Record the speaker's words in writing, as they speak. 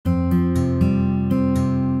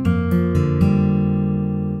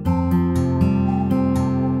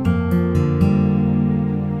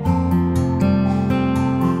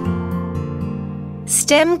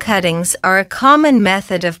Stem cuttings are a common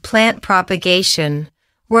method of plant propagation,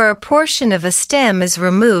 where a portion of a stem is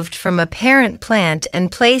removed from a parent plant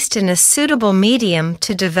and placed in a suitable medium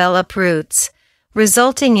to develop roots,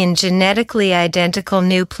 resulting in genetically identical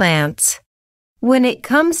new plants. When it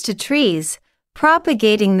comes to trees,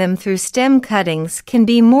 propagating them through stem cuttings can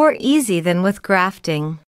be more easy than with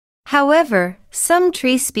grafting. However, some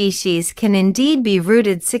tree species can indeed be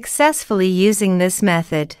rooted successfully using this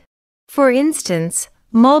method. For instance,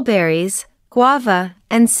 mulberries, guava,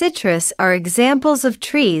 and citrus are examples of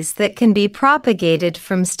trees that can be propagated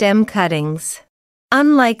from stem cuttings.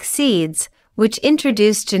 Unlike seeds, which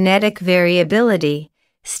introduce genetic variability,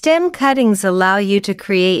 stem cuttings allow you to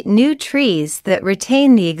create new trees that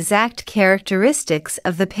retain the exact characteristics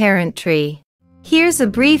of the parent tree. Here's a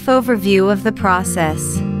brief overview of the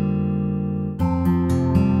process.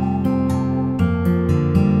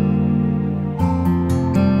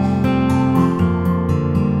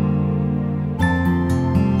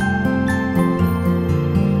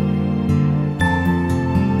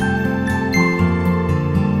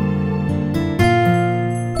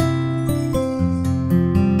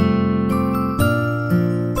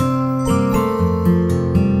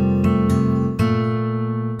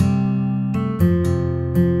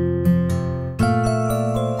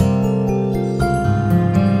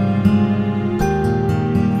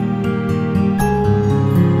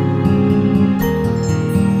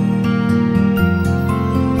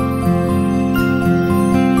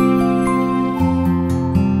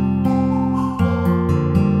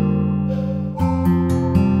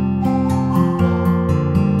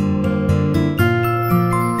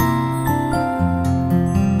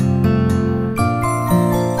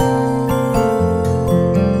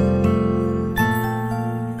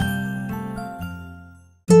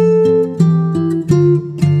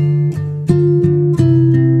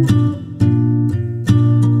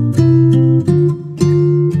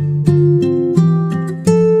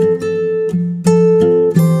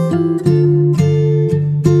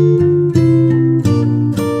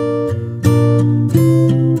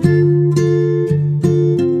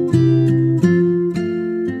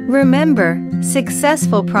 Remember,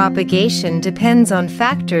 successful propagation depends on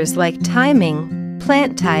factors like timing,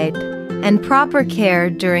 plant type, and proper care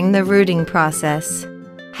during the rooting process.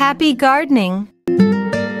 Happy gardening!